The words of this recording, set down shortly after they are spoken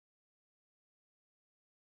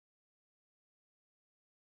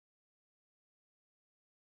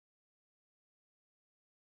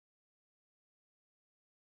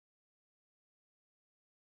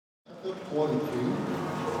Chapter 43,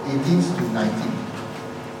 18 to 19.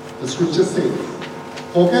 The scripture says,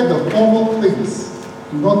 "Forget the former things,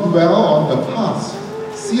 do not dwell on the past.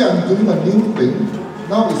 See, I'm doing a new thing,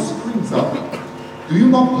 now it springs up. Do you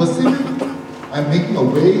not perceive it? I'm making a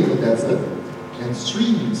way in the desert and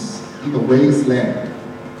streams in the wasteland."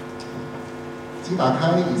 请打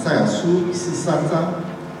开以赛亚书43章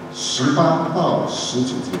18到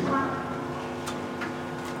19节。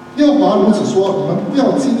耶和华如此说：你们不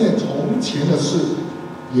要纪念从前的事，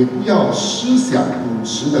也不要思想古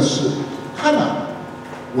时的事。看啊，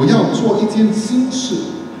我要做一件新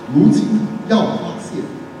事，如今要发现。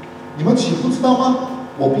你们岂不知道吗？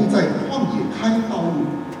我必在旷野开道路，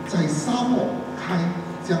在沙漠开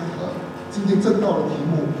江河。今天正道的题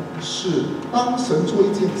目是当神做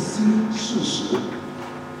一件新事时。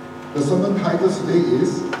The sermon title today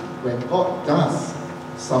is When God Does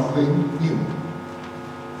Something New.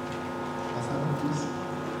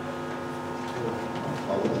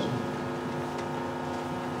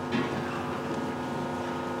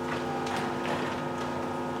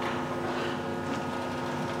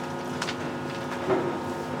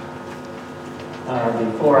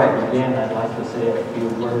 Before I begin, I'd like to say a few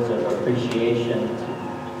words of appreciation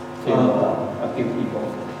to a few people.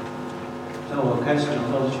 在我开始讲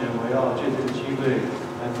道之前，我要借这个机会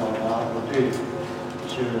来表达我对一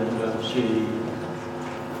些人的谢意。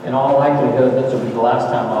In all likelihood, this will be the last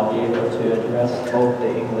time I'll be able to address both the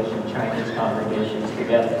English and Chinese congregations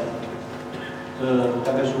together. 这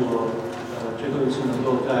大概是我最后一次能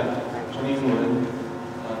够在中英文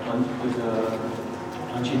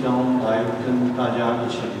团契中来跟大家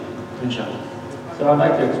一起分享。So I'd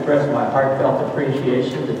like to express my heartfelt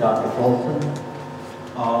appreciation to Dr. Golson.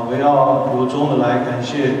 我要由衷的来感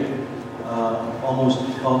谢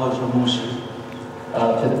高贺春牧师。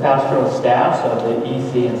To the pastoral staffs of the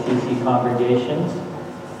EC and CC congregations.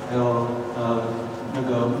 还有那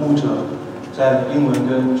个牧者在英文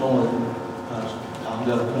跟中文堂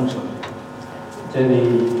的牧者。To the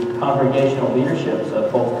congregational leaderships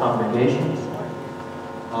of both congregations.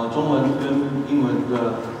 中文跟英文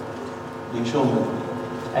的领袖们。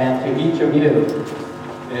And to each of you.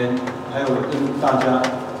 还有跟大家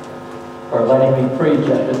for letting me preach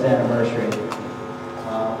at this anniversary.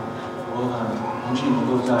 我很荣幸能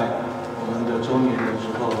够在我们的周年的时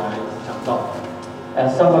候来讲道。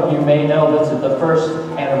As some of you may know, this is the first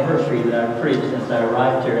anniversary that I've preached since I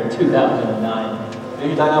arrived here in 2009. 也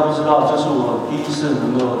许大家不知道，这是我第一次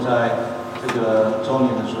能够在这个周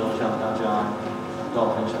年的时候向大家讲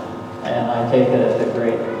道分享。And I take it as a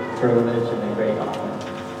great privilege and a great honor.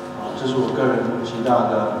 这是我个人极大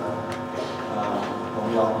的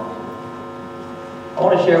荣耀。I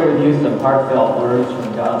want to share with you some heartfelt words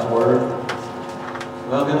from God's Word.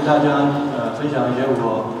 我要跟大家分享一些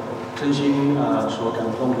我真心所感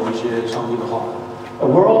动的一些上帝的话。The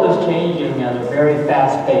world is changing at a very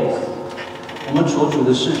fast pace. 我们所处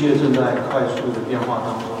的世界正在快速的变化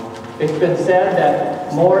当中。It's been said that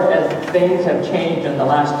more as things have changed in the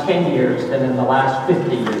last 10 years than in the last 50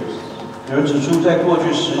 years. 有人指出，在过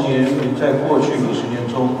去10年比在过去50年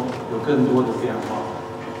中有更多的变化。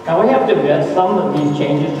Now we have to admit some of these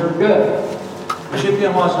changes are good. 有些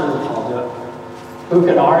变化是好的。Who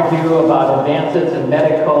can argue about advances in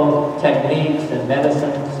medical techniques and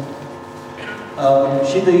medicines?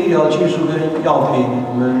 新的医疗技术跟药品，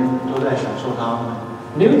我们都在享受它们。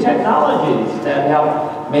New technologies that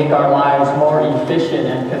help make our lives more efficient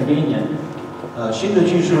and convenient. 新的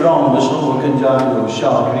技术让我们的生活更加有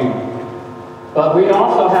效率。But we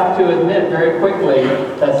also have to admit very quickly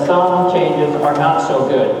that some changes are not so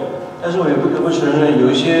good. 但是我也不得不承认，有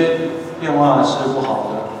一些变化是不好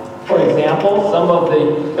的。For example, some of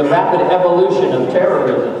the rapid evolution of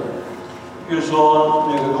terrorism. 比如说，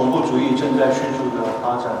那个恐怖主义正在迅速的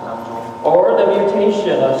发展当中。Or the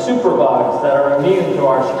mutation of superbugs that are immune to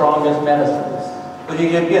our strongest medicines. 或者一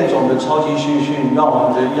些变种的超级细菌，让我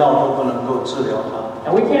们的药都不能够治疗它。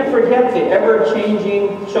And we can't forget the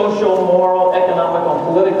ever-changing social, moral, economic, and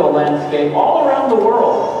political landscape all around the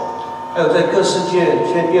world. 还有在各世界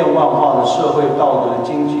千变万化的社会、道德、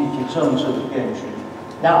经济及政治的变局。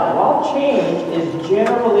Now, while change is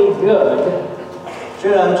generally good, 虽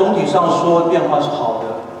然总体上说变化是好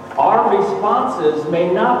的， our responses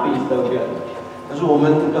may not be so good. 但是我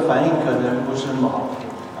们的反应可能不是那么好。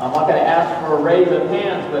I'm not going to ask for a raise of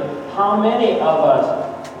hands, but how many of us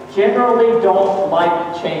generally don't like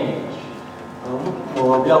change?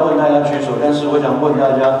 我不要问大家举手，但是我想问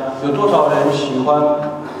大家，有多少人喜欢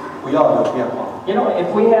不要有变化？ You know, if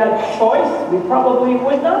we had choice, we probably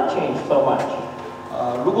would not change so much.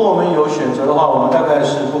 如果我们有选择的话，我们大概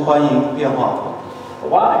是不欢迎变化的。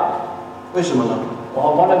Why? 为什么呢？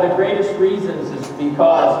 Well, one of the greatest reasons is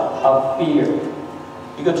because of fear.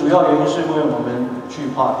 一个主要原因是因为我们惧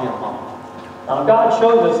怕变化。Now, God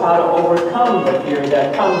shows us how to overcome the fear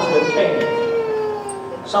that comes with change.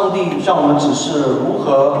 上帝向我们指示如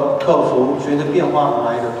何克服随着变化而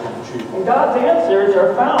来的恐惧。And God's answers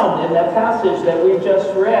are found in that passage that we just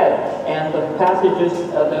read and the passages,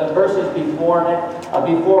 the verses before it.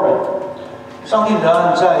 上帝的答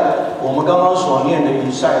案在我们刚刚所念的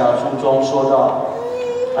以赛亚书中说到。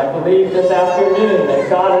I believe this afternoon that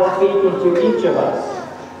God is speaking to each of us.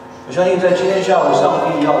 我相信在今天下午，上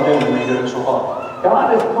帝要对我们每个人说话。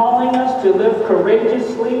God is calling us to live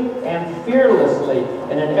courageously and fearlessly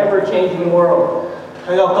in an ever-changing world.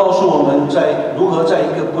 他要告诉我们如何在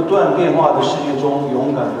一个不断变化的世界中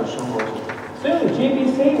勇敢的生活着。Soon,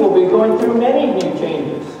 GBC will be going through many new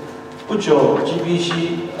changes. 不久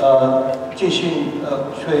 ，GBC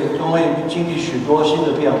将会经历许多新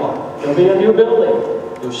的变化。There'll be a new building.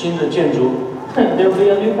 有新的建筑。There'll be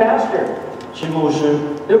a new pastor. 新牧师。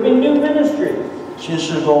There'll be new ministries. 新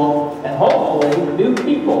事工。And hopefully, new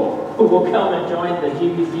people who will come and join the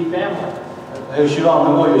GBC family. 还有希望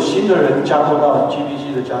能够有新的人加入到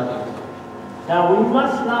GBC 的家庭。Now, we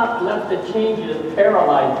must not let the changes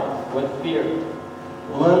paralyze us with fear.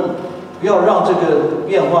 我们不要让这个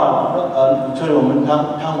变化对我们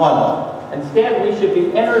瘫痪了。Instead, we should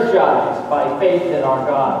be energized by faith in our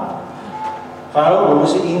God. 反而我们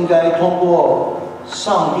是应该通过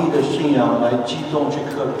上帝的信仰来激动去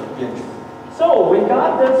克服变局。So, when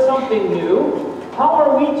God does something new, how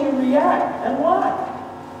are we to react and why?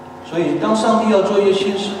 所以，当上帝要做一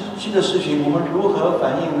些新的事情，我们如何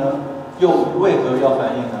反应呢？又为何要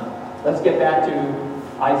反应呢 Let's get back to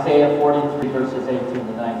Isaiah 43, verses 18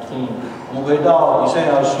 to 19. 我们回到以赛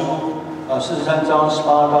亚书43章18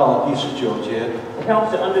到第19节。It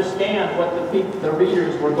helps to understand what the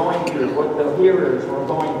readers were going through, what the hearers were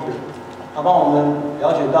going through. 他帮我们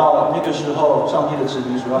了解到那个时候上帝的子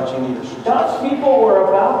民所要经历的事情。God's people were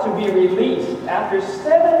about to be released after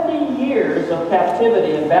 70 years of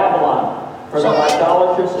captivity in Babylon for their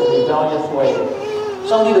idolatrous and rebellious ways.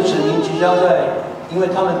 上帝的子民即将因为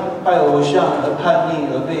他们拜偶像而叛逆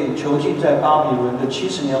而被囚禁在巴比伦的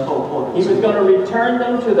70年后获得。He was going to return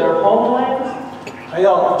them to their homelands. 他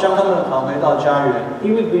要将他们返回到家园。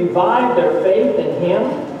He would revive their faith in Him.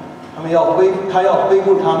 他要恢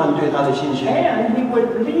复他们对他的信心。And He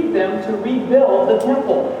would lead them to rebuild the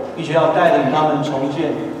temple. 并且要带领他们重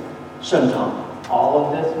建圣堂。All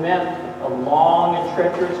of this meant a long and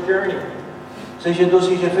treacherous journey. 这些都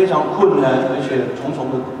是一些非常困难而且重重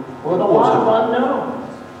的过 With a lot 程， of unknowns.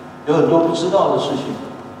 有很多不知道的事情。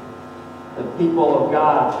The people of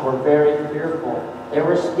God were very fearful. They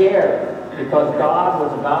were scared because God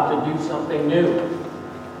was about to do something new.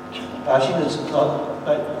 上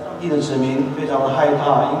帝的子民非常的害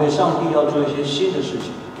怕，因为上帝要做一些新的事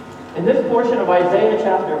情。In this portion of Isaiah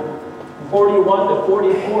chapter 41 to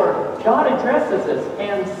 44, God addresses us,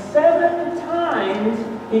 and 7 times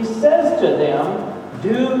He says to them,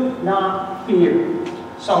 "Do not fear."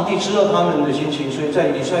 上帝知道他们的心情，所以在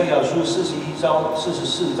以赛亚书41章、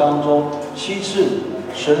44章中7次，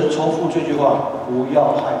神重复这句话：不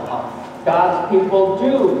要害怕。God's people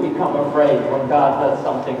do become afraid when God does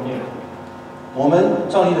something new. 我们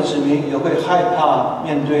上帝的子民也会害怕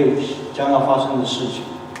面对将要发生的事情。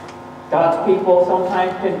God's people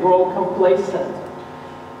sometimes can grow complacent.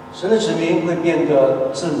 神的子民会变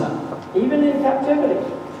得自满， Even in captivity.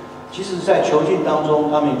 即使在囚禁当中，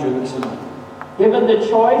他们也觉得自满。Given the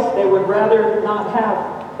choice, they would rather not have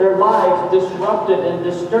their lives disrupted and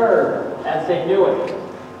disturbed as they knew it.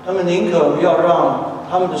 他们宁可不要让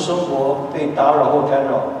他们的生活被打扰或干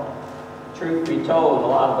扰。Truth be told, a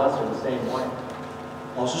lot of us are the same way.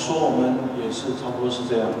 老实说，我们也是差不多是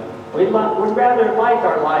这样的。We'd rather like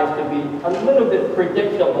our lives to be a little bit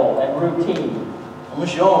predictable and routine. 我们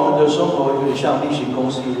希望我们的生活有点像例行公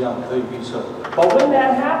事一样，可以预测。But when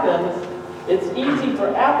that happens, it's easy for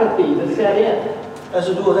apathy to set in. 但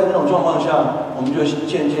是如果在那种状况下，我们就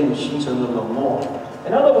渐渐地形成了冷漠。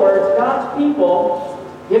In other words, God's people,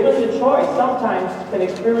 given the choice, sometimes can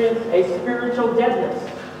experience a spiritual deadness.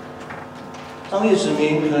 上帝子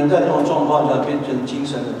民可能在那种状况下变成精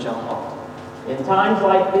神的僵化。In times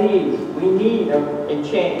like these, we need a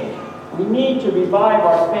change. We need to revive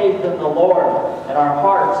our faith in the Lord and our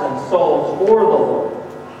hearts and souls for the Lord.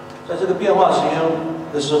 在这个变化时间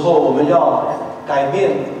的时候，我们要改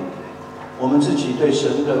变我们自己对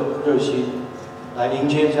神的热心，来迎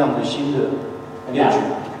接这样的新的变局。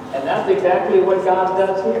And that's exactly what God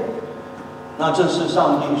does here. 那这是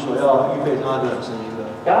上帝所要预备他的子民的。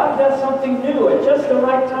God does something new at just the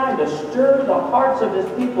right time to stir the hearts of His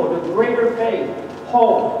people to greater faith.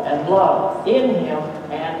 hope and love in Him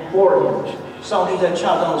and for Him. 上帝在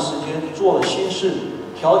恰当的时间做了新事，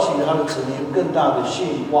挑起了他的子民更大的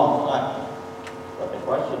信望爱。 But the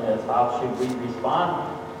question is, how should we respond?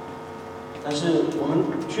 但是我们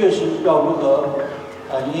确实要如何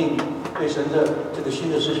反应对神的这个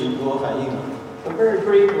新的事情如何反应呢？ So very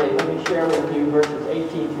briefly, let me share with you verses 18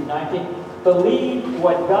 through 19. Believe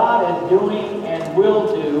what God is doing and will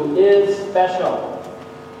do is special.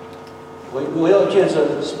 我要借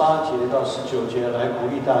着18节到19节来鼓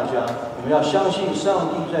励大家，我们要相信上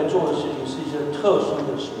帝在做的事情是一件特殊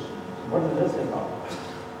的事。 What is this about?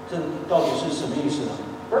 这到底是什么意思呢？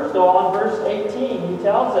 First of all, in verse 18, he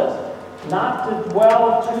tells us not to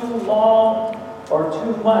dwell too long or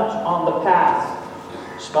too much on the past.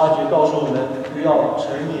 18节告诉我们不要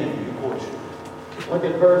沉湎于过去。 Look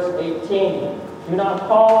at verse 18. Do not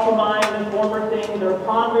call to mind the former things or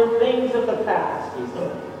ponder things of the past, he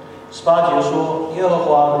said. 18节说，耶和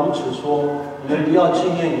华如此说：你们不要纪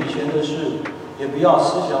念以前的事，也不要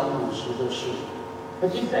思想古时的事。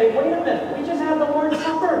 But you say, wait a minute, we just had the Lord's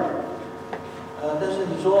Supper. 但是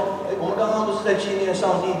你说，我们刚刚不是在纪念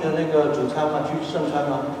上帝的那个主餐吗？去圣餐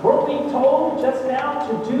吗？ Weren't we told just now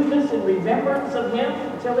to do this in remembrance of Him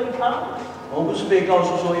until He comes? 我们不是被告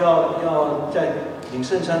诉说要在领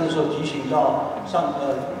圣餐的时候提醒到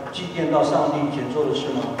祭奠到上帝所做的事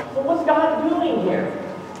吗？ So what's God doing here?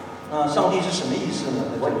 那上帝是什么意思呢？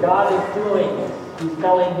 What God is doing is He's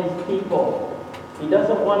telling His people He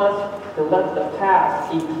doesn't want us to let the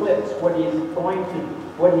past eclipse what He's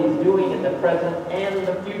doing in the present and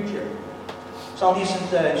the future. 上帝是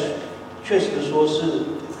在确实的说，是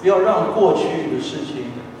不要让过去的事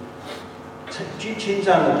情侵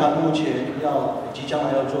占了他目前即将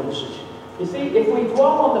来要做的事情。 You see, if we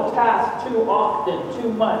dwell on the past too often,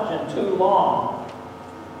 too much, and too long,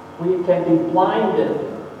 we can be blinded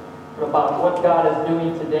about what God is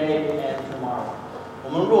doing today and tomorrow. 我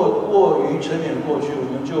们若过于沉湎过去，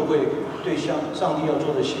我们就会对上帝要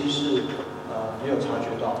做的新事没有察觉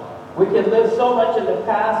到。 We can live so much in the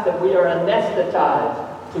past that we are anesthetized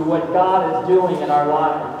to what God is doing in our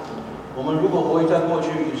lives. 我们如果活在过去，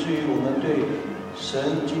以至于我们对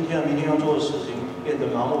神今天、明天要做的事情变得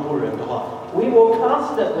麻木不仁的话， We will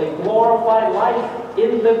constantly glorify life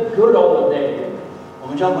in the good old days, 我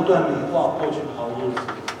们将不断美化过去的好日子，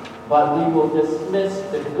 but we will dismiss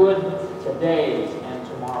the good todays and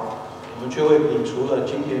tomorrow. 我们却会摒除了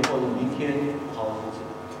今天或者明天的好日子。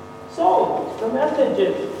 So, the message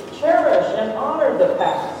is cherish and honor the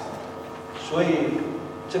past. 所以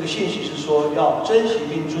这个信息是说，要珍惜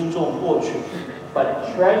并尊重过去， But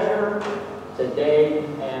treasure today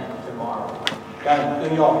and tomorrow. 但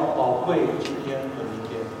更要宝贵今天和明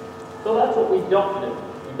天。 So that's what we don't do.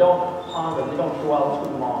 We don't ponder, we don't dwell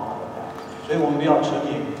too long on the past. 所以我们不要沉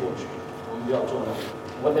湎于过去，我们不要做那个。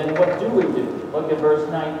 Well, then what do we do? Look at verse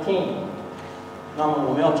 19. 那么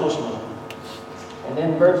我们要做什么呢？ And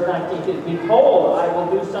then verse 19 says, Behold, I will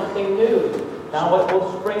do something new. Now it will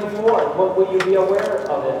spring forth. What will you be aware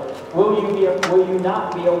of it? Will you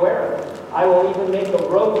not be aware of it? I will even make a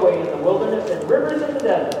roadway in the wilderness and rivers in the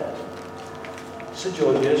desert.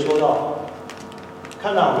 19节说到，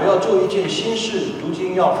看哪，我要做一件新事，如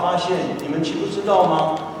今要发现，你们岂不知道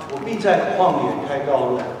吗？我必在旷野开道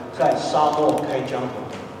路，在沙漠开江河。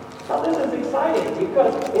 Now this is exciting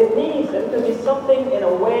because it means that there is something in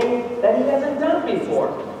a way that He hasn't done before.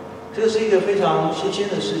 这是一个非常新鲜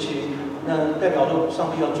的事情，那代表着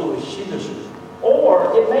上帝要做新的事。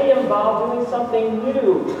 Or it may involve doing something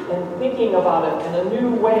new and thinking about it in a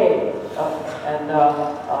new way, and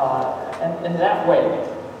in that way.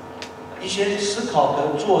 一些思考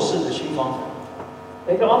和做事的新方法。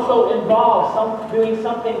 It can also involve doing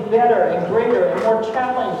something better and greater and more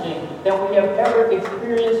challenging than we have ever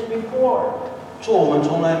experienced before. 做我们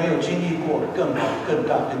从来没有经历过更好、更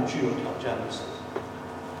大、更具有挑战的事。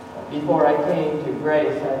 Before I came to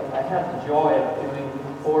Grace, I had the joy of doing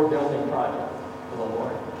 4 building projects for the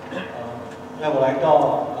Lord. 在我来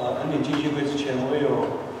到恩典基金会之前，我也有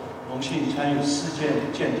荣幸参与4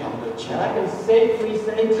件建堂的计 And 划。 I can safely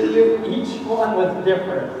say to you, each one was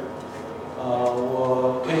different.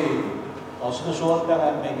 我可以老实的说，大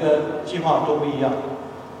概每个计划都不一样。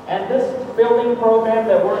 And this building program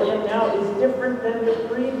that we're in now is different than the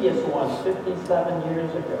previous one 57 years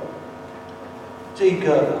ago. 这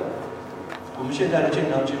个我们现在的建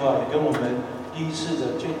堂计划也跟我们第一次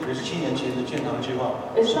的57年前的建堂计划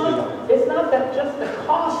是 It's 不一样。 not that just the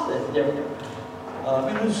cost is different.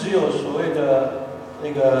 并不是只有所谓的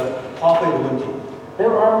那个花费的问题。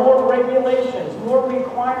 There are more regulations, more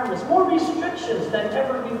requirements, more restrictions than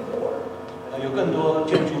ever before. 有更多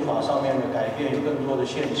建筑法上面的改变，有更多的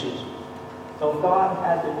限制。So God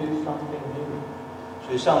had to do something new,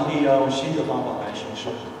 所以上帝要用新的方法来行事，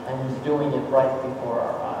 and He's doing it right before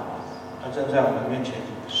our eyes. 他正在我们面前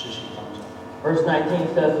实行当中。 Verse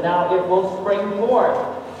 19 says, Now it will spring forth.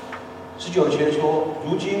 19节说：“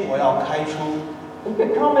如今我要开出。” It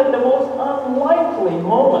could come at the most unlikely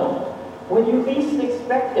moment when you least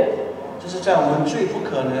expect it, 这是在我们最不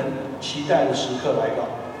可能期待的时刻来到，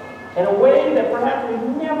 in a way that perhaps we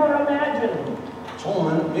never imagined. 从我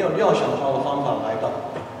们没有料想到的方法来到。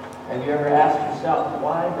 Have you ever asked yourself,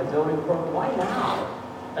 why the zoning code? Why now?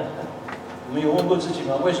 我们有问过自己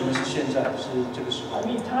吗？为什么是现在？是这个时候 I？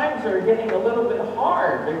 mean, times are getting a little bit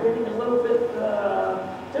hard. They're getting a little bit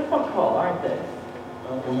difficult, aren't they?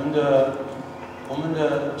 我们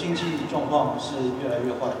的经济状况是越来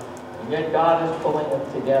越坏， And yet God is pulling it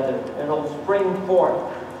together. It'll spring forth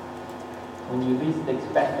when you least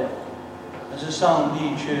expect it. 但是上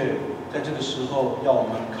帝却在这个时候要我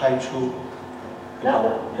们开出。 Now,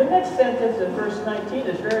 the next sentence in verse 19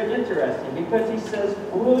 is very interesting because he says,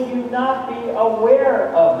 Will you not be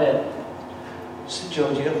aware of it?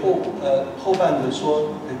 19节后半的说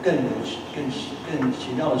更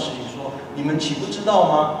奇妙的事情说，你们岂不知道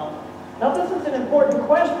吗？ Now, this is an important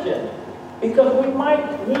question because we might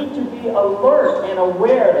need to be alert and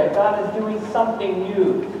aware that God is doing something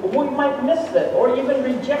new. We might miss it or even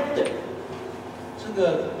reject it.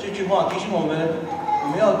 这句话提醒我们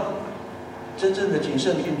要真正的谨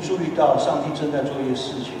慎并注意到上帝正在做一些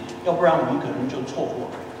事情，要不然我们可能就错过。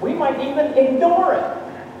 We might even ignore it.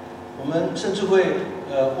 我们甚至会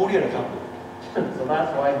忽略了它。 So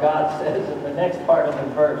that's why God says in the next part of the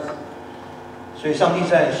verse, 所以上帝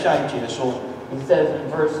在下一节说， He says in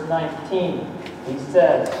verse 19, He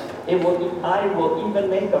says, I will even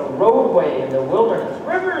make a roadway in the wilderness,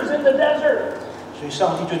 rivers in the desert. 所以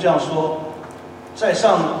上帝就这样说，在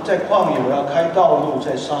旷野我要开道路，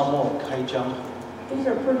在沙漠开江河。 These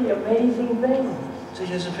are pretty amazing things. 这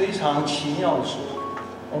些是非常奇妙的事，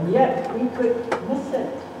 And yet we could miss it.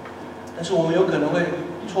 但是我们有可能会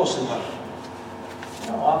错失它。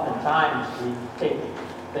 You know, oftentimes we take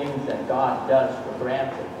things that God does for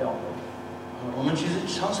granted, don't we? 我们其实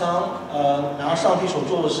常常拿上帝所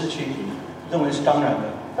做的事情认为是当然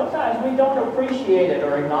的。 Sometimes we don't appreciate it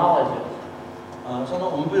or acknowledge it. 常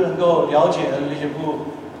常我们不能够了解的那些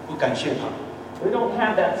不感谢他。 We don't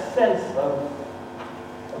have that sense of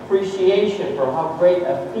appreciation for how great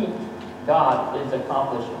a feat God is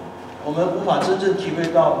accomplishing. 我们无法真正体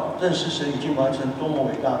会到认识神已经完成多么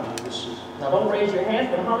伟大的一个事。 Now, don't raise your hands,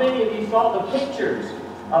 but how many of you saw the pictures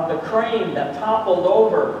of the crane that toppled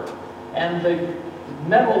over and the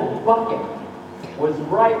metal bucket was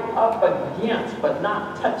right up against, but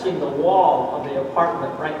not touching the wall of the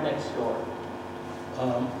apartment right next door?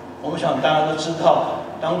 我们想大家都知道，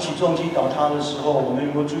当起重机倒塌的时候，我们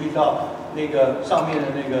有没有注意到那个上面的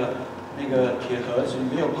那个铁盒子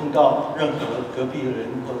没有碰到任何隔壁的人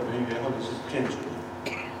或者人员或者是建筑？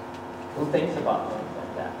 Who thinks about things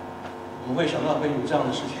like that? 我们会想到会有这样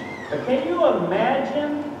的事情。 But can you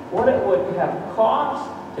imagine what it would have cost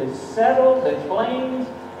to settle the claims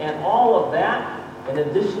and all of that, in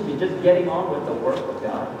addition to just getting on with the work of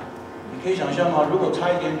God? 你可以想象吗？如果差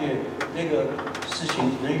一点点那个事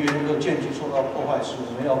情，人员和建筑受到破坏时，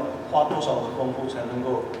我们要花多少的功夫才能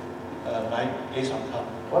够来赔偿它？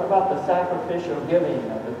 What about the sacrificial giving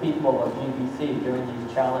of the people of GBC during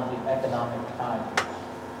these challenging economic times?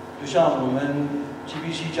 就像我们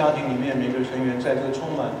GBC 家庭里面每个成员在这个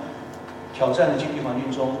充满挑战的经济环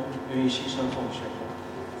境中，愿意牺牲奉献。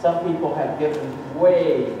 Some people have given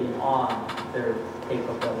way beyond their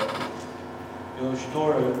capabilities.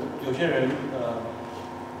 有些人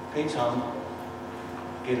非常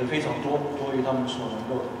给的非常多于他们所能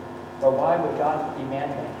够的。 But why would God demand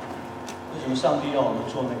that? 为什么上帝要我们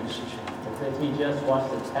做那个事情？ Because He just wants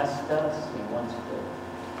to test us. He wants to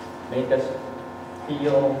make us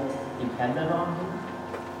feel dependent on Him.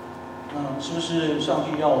 那是不是上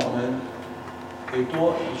帝要我们给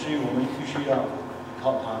多，以至于我们必须要依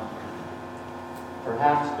靠他？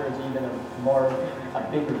 Perhaps there's even a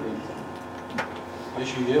bigger reason. 也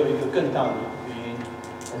许也有一个更大的原因，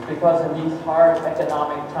 It's because in these hard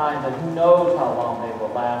economic times, and who knows how long they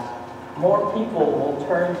will last, more people will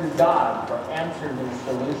turn to God for answers and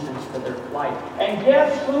solutions to their plight. And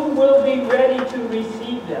guess who will be ready to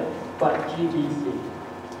receive them but GBC?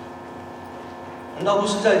 难道不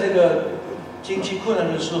是在这个经济困难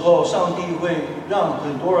的时候，上帝会让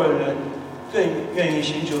很多的人更愿意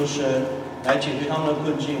寻求神来解决他们的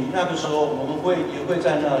困境？那个时候，我们也会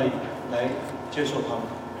在那里来接受他们。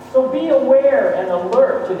 So be aware and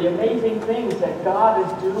alert to the amazing things that God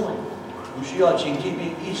is doing. 我们需要警惕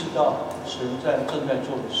并意识到神正在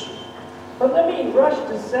做的事。But let me rush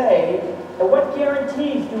to say that what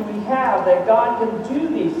guarantees do we have that God can do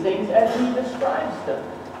these things as He describes them?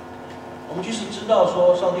 我们即使知道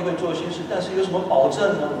说上帝会做新事，但是有什么保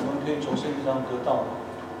证呢？我们可以从圣经上得到的。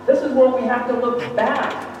This is where we have to look back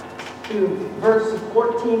to verses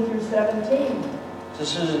 14 through 17. 这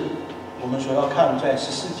是我们所要看在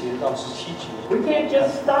14节到17节。We can't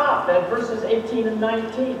just stop at verses 18 and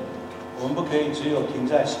 19. 我们不可以只有停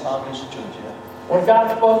在18跟19节。When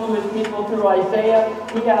God spoke to His people through Isaiah,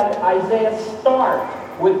 He had Isaiah start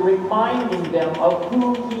with reminding them of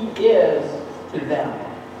who He is to them.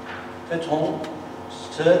 再从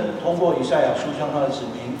神通过以赛亚书向他的子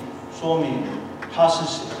民说明他是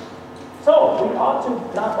谁。So we ought to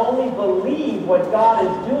not only believe what God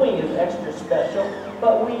is doing is extra special,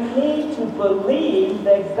 but we need to believe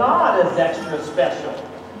that God is extra special.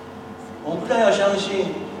 我们不但要相信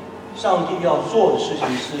上帝要做的事情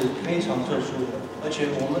是非常特殊的，而且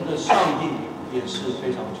我们的上帝也是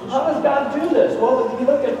非常特殊 How 的。 does God do this? Well, if you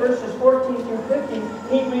look at verses 14 through 15,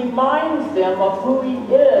 He reminds them of who He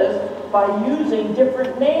is by using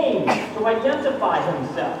different names to identify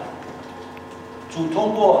Himself.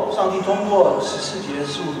 上帝通过14节、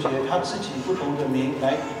15节，他自己不同的名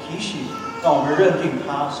来提醒，让我们认定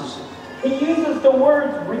他是谁。 He uses the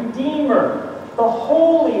words Redeemer, the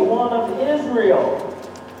Holy One of Israel.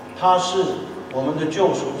 他是我们的救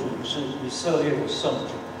赎主，是以色列的圣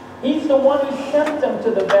主。 He's the one who sent them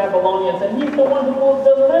to the Babylonians, and He's the one who will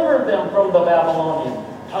deliver them from the Babylonians.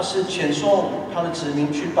 他是遣送他的子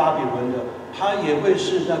民去巴比伦的，他也会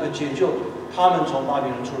是那个解救他们从巴比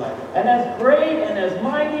伦出来的。 And as great and as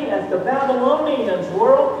mighty as the Babylonians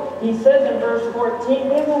were, He says in verse 14,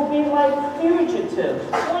 they will be like fugitives,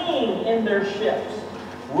 fleeing in their ships.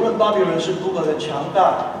 无论巴比伦是如何的强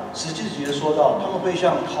大，17节说到，他们会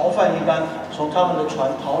像逃犯一般从他们的船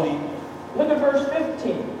逃离。 Look at verse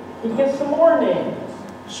 15. He gives some more names.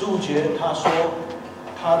 15节他说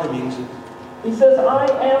他的名字， He says, I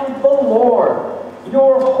am the Lord,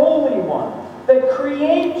 your Holy One, the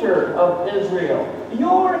Creator of Israel,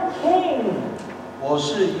 your King. 我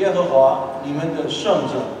是耶和华你们的圣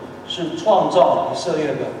者，是创造以色列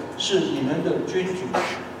的，是你们的君主。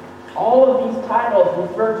 All of these titles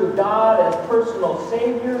refer to God as personal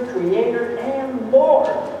Savior, Creator, and Lord.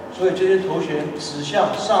 所以这些头衔指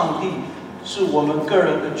向上帝是我们个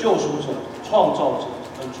人的救赎者、创造者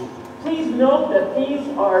和主。 Please note that these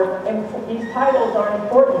titles are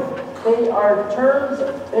important. They are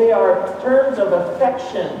terms of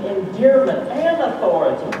affection, endearment, and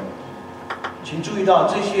authority. 请注意到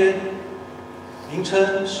这些名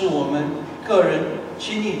称是我们个人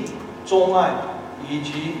亲密、钟爱以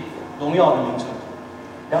及荣耀的名称。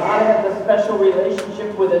 God has a special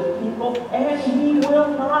relationship with His people, and He will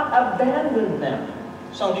not abandon them.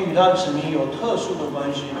 上帝与他的子民有特殊的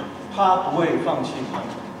关系，他不会放弃他们。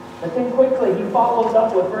 But then quickly He follows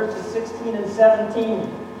up with verses 16 and 17.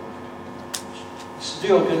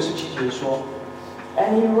 16跟17节说，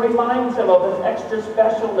 And He reminds them of His extra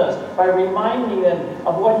specialness by reminding them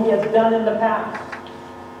of what He has done in the past.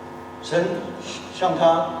 神向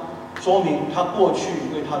他说明他过去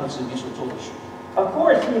为他的子民所做的事。 Of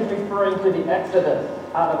course, He is referring to the Exodus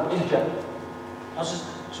out of Egypt. 他是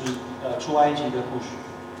指出埃及的故事。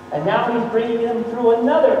 And now He's bringing them through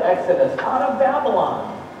another Exodus out of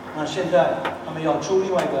Babylon. 那现在他们要出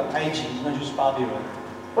另外一个埃及，那就是巴比伦。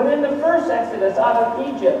 But in the first Exodus out of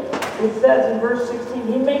Egypt, it says in verse 16,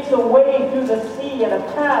 He makes a way through the sea and a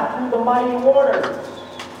path through the mighty waters.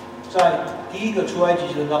 在第一个出埃及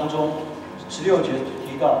记当中，16节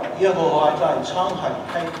提到耶和华在沧海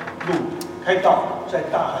开道，在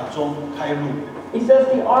大海中开路。 He says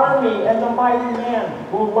the army and the mighty man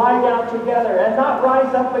will lie down together and not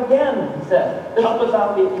rise up again, He says. This was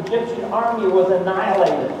how the Egyptian army was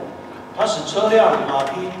annihilated. 他使车辆、马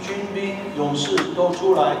匹、军兵、勇士都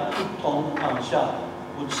出来，一同躺下，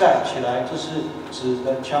不再起来。这是指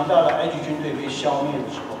的强大的埃及军队被消灭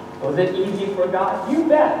的时候。 Was it easy for God? You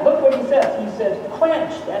bet. Look what He says. He says,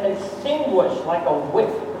 quenched and extinguished like a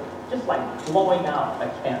wick, just like blowing out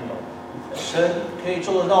a candle. 神可以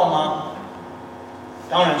做得到吗？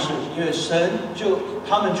当然是，因为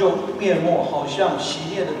他们就灭没，好像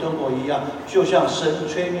熄灭的灯火一样，就像神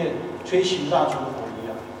吹熄蜡烛的火一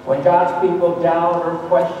样。 When God's people doubt or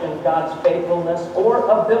question God's faithfulness or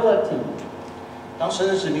ability, 当神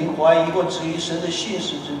的子民怀疑或质疑神的信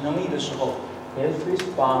实之能力的时候， His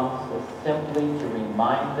response was simply to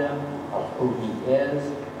remind them of who He is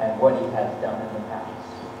and what He has done in the past.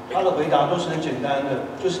 他的回答都是很简单的，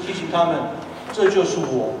就是提醒他们，这就是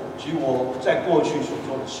我，及我在过去所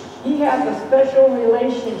做的事。 He has a special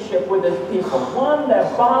relationship with his people, one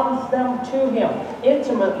that bonds them to him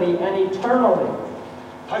intimately and eternally.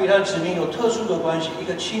 他与他的子民有特殊的关系，一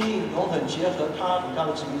个亲密永恒结合他与他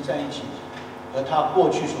的子民在一起，和他过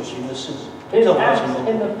去所行的事。 His 这种关系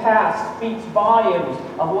acts in the past speaks volumes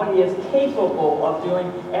of what he is capable of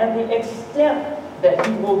doing and the extent that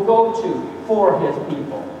he will go to for his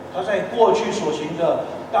people. 他在过去所行的，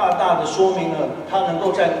大大的说明了他能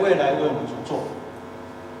够在未来为我们所做。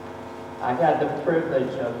 I've had the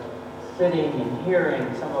privilege of sitting and hearing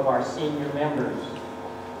some of our senior members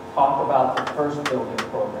talk about the first building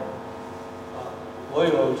program. 我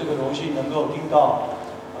有这个荣幸能够听到，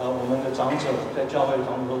我们的长者在教会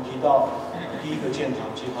当中提到第一个建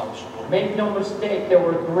堂计划的时候， Make no mistake, there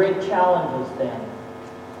were great challenges then,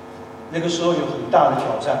 那个时候有很大的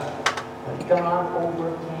挑战， but God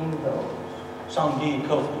overcame those, 上帝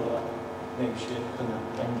克服了那些困难，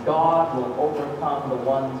 and God will overcome the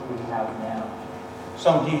ones we have now.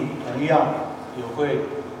 上帝同样也会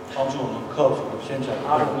帮助我们克服现在的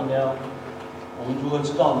How 困 do 难。 we know? 我们如何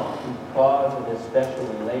知道呢？ Because of his special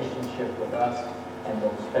relationship with us and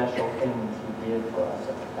those special things he did for us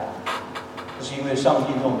in the past. 这是因为上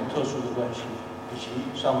帝跟我们特殊的关系，以及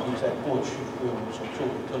上帝在过去为我们所做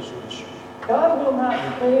的特殊的事。 God will not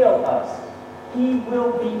fail us. He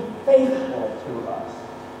will be faithful to us.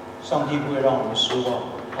 上帝不会让我们失望，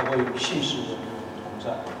他会信实的与我们同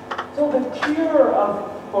在。 So the cure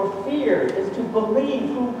for fear is to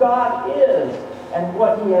believe who God is and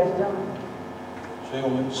what he has done. 所以我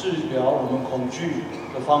们治疗我们恐惧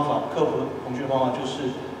的方法，克服恐惧的方法，就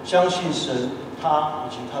是相信神，他以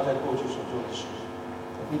及他在过去所做的事。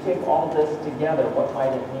 If we take all this together, what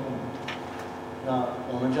might it mean? 那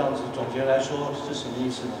我们这样子总结来说是什么意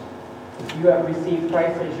思呢？ If you have received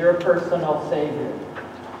Christ as your personal Savior,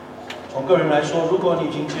 从个人来说，如果你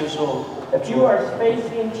已经接受 if you are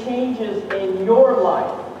facing changes in your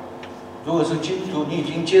life, 如果是基督徒，你已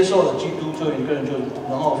经接受了基督，就你个人就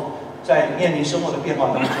然后在面临生活的变化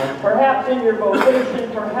当中， perhaps in your vocation,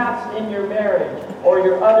 perhaps in your marriage or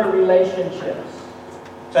your other relationships,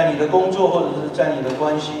 在你的工作或者是在你的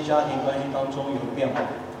关系、家庭关系当中有变化，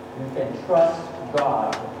 you can trust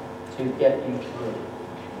God to get you through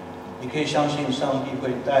你可以相信上帝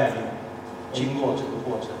会带领经过这个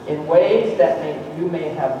过程， in ways that you may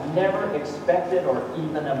have never expected or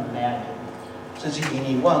even imagined. 甚至以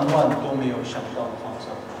你万都没有想到的方式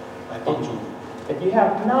来帮助你。 If you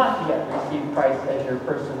have not yet received Christ as your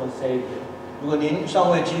personal Savior, 如果您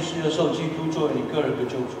尚未接受基督作为你个人的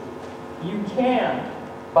救主， you can,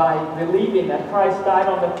 by believing that Christ died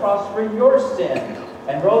on the cross for your sin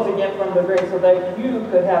and rose again from the grave so that you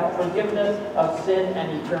could have forgiveness of sin and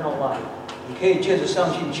eternal life. 你可以借着相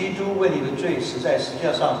信基督为你的罪死在十字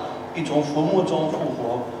架上，并从坟墓中复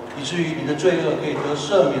活，以至于你的罪恶可以得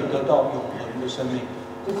赦免，得到永恒的生命。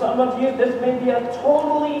 To some of you, this may be a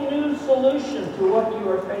totally new solution to what you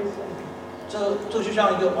are facing. 这就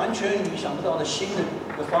像一个完全你想不到的新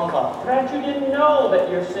的方法。 Perhaps you didn't know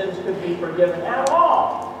that your sins could be forgiven at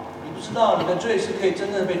all. 你不知道你的罪是可以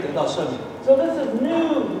真正被得到赦免， So this is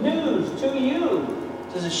new news to you.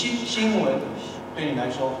 这是新闻，对你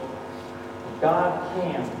来说， God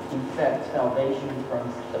can effect salvation from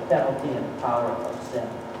the penalty and power of sin.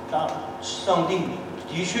 上帝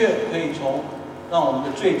的确可以从让我们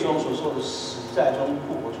的最终所受的死在中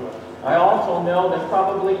复活出来。 I also know that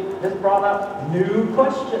probably this brought up new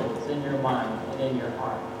questions in your mind and in your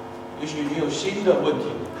heart. 也许你有新的问题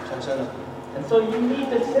产生了， And so you need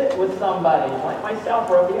to sit with somebody like myself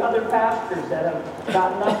or the other pastors that have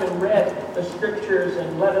gotten up and read the scriptures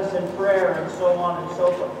and led us in prayer and so on and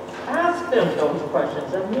so forth. Ask them those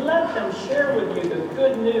questions and let them share with you the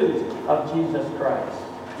good news of Jesus Christ.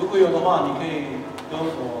 如果有的话，你可以跟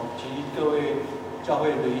我及各位教会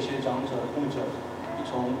的一些长者、牧者一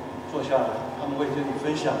同坐下来，他们会跟你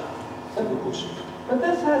分享这个故事。 But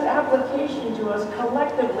this has application to us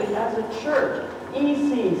collectively as a church.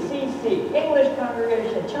 EC, CC, English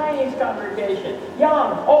congregation, Chinese congregation,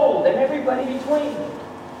 young, old, and everybody between.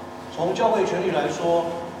 从教会权利来说，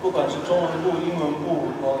不管是中文部、英文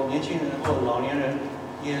部，年轻人或者老年人，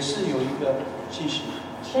也是有一个信息。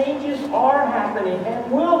 Changes are happening and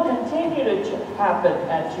will continue to happen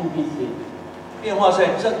at UBC. 变化在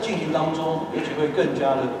这进行当中，而且会更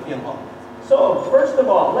加的变化。 So, first of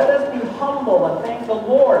all, let us be humble and thank the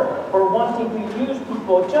Lord for wanting to use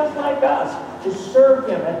people just like us to serve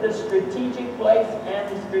Him at this strategic place and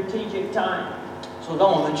strategic time. 所以，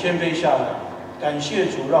让我们谦卑下来，感谢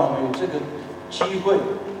主，让我们有这个机会，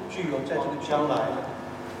具有在这个将来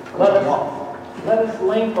的 Let 展望。 us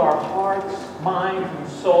link our hearts, minds, and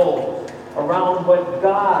souls around what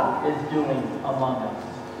God is doing among us.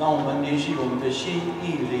 让我们联系我们的心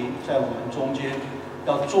意灵在我们中间，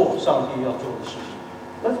要做上帝要做的事情。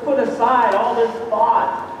 Let's put aside all this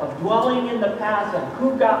thought of dwelling in the past and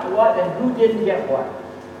who got what and who didn't get what.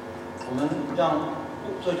 我们让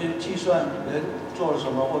这些计算人做了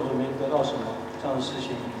什么或者没得到什么这样的事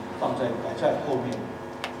情摆在后面。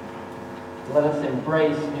 Let us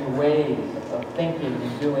embrace new ways of thinking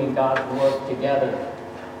and doing God's work together.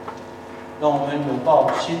 让我们拥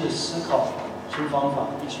抱新的思考、新方法，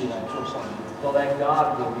一起来做上帝， so that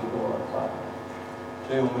God will be glorified.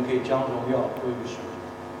 所以我们可以将荣耀归于神。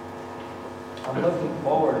 I'm looking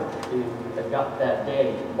forward to that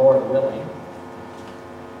day, Lord willing.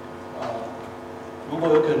 如果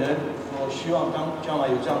有可能，我希望将来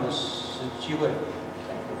有这样的机会。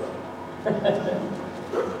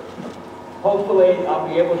 Hopefully, I'll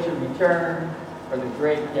be able to return for the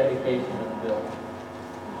great dedication of the building.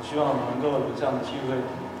 我希望我们能够有这样的机会，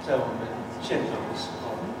在我们现场的时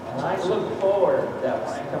候。 And I look forward that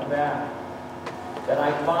when I come back, that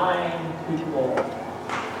I find people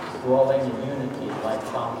dwelling in unity like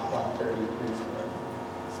Psalms 133 says.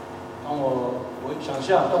 当我想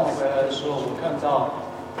象，当我回来的时候，我看到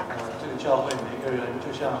这个教会每个人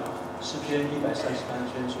就像诗篇133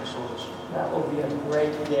篇所说的是。 That will be a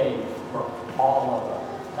great day for all of us,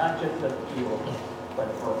 not just a few of us, but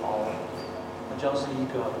for all of us. 那将是一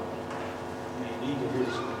个美丽的日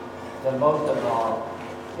子。 But most of all,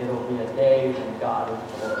 it'll be a day when God is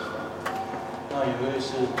glorified. 那也会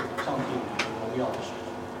是上帝荣耀的时候。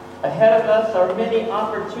 Ahead of us are many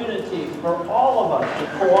opportunities for all of us to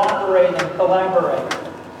cooperate and collaborate.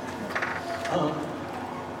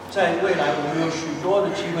 在未来我们有许多的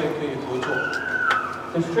机会可以合作，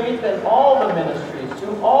 To strengthen all the ministries, to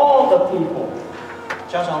all the people,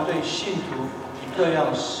 加上对信徒以各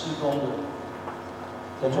样施工的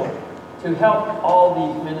合作， to help all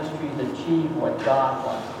these ministries achieve what God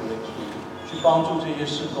wants to achieve. 去帮助这些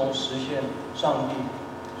施工实现上帝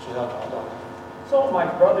所要达到的。 So, my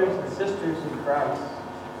brothers and sisters in Christ,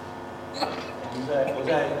 我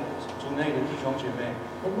在主内的弟兄姐妹，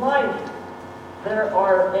 in life,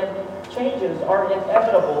 changes are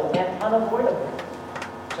inevitable and unavoidable.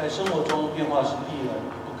 在生活中变化是必然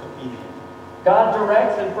不可避免。 God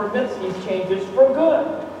directs and permits these changes for good.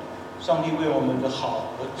 上帝为我们的好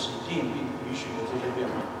而指定并允许的这些变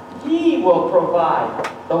化， He will provide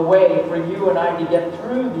the way for you and I to get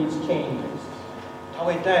through these changes. 他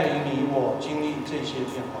会带领你我经历这些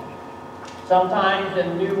变化， Sometimes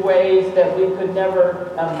in new ways that we could never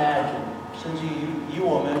imagine. 甚至以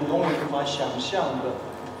我们永远无法想象的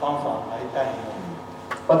方法来带领我们。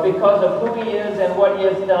 But because of who He is and what He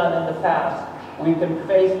has done in the past, we can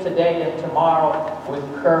face today and tomorrow with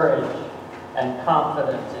courage and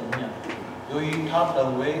confidence in Him. 由于他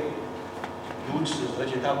本为如此，而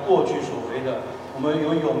且他过去所为的，我们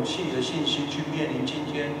有勇气、有信心去面临今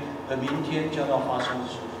天和明天将要发生的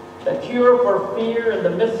事。 The cure for fear in the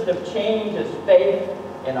midst of change is faith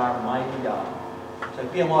in our mighty God. 在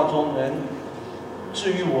变化中能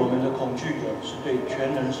治愈我们的恐惧的，是对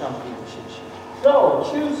全能上帝的信心。 So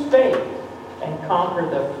choose faith and conquer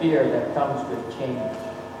the fear that comes with change.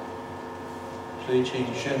 所以，请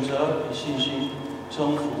选择以信心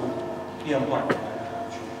征服变化来的恐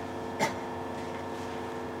惧。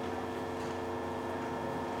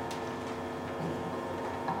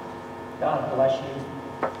 God bless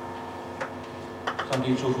you. 上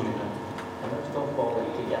帝祝福你们， And let's go forward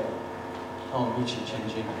together. 让我们一起前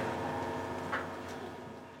进。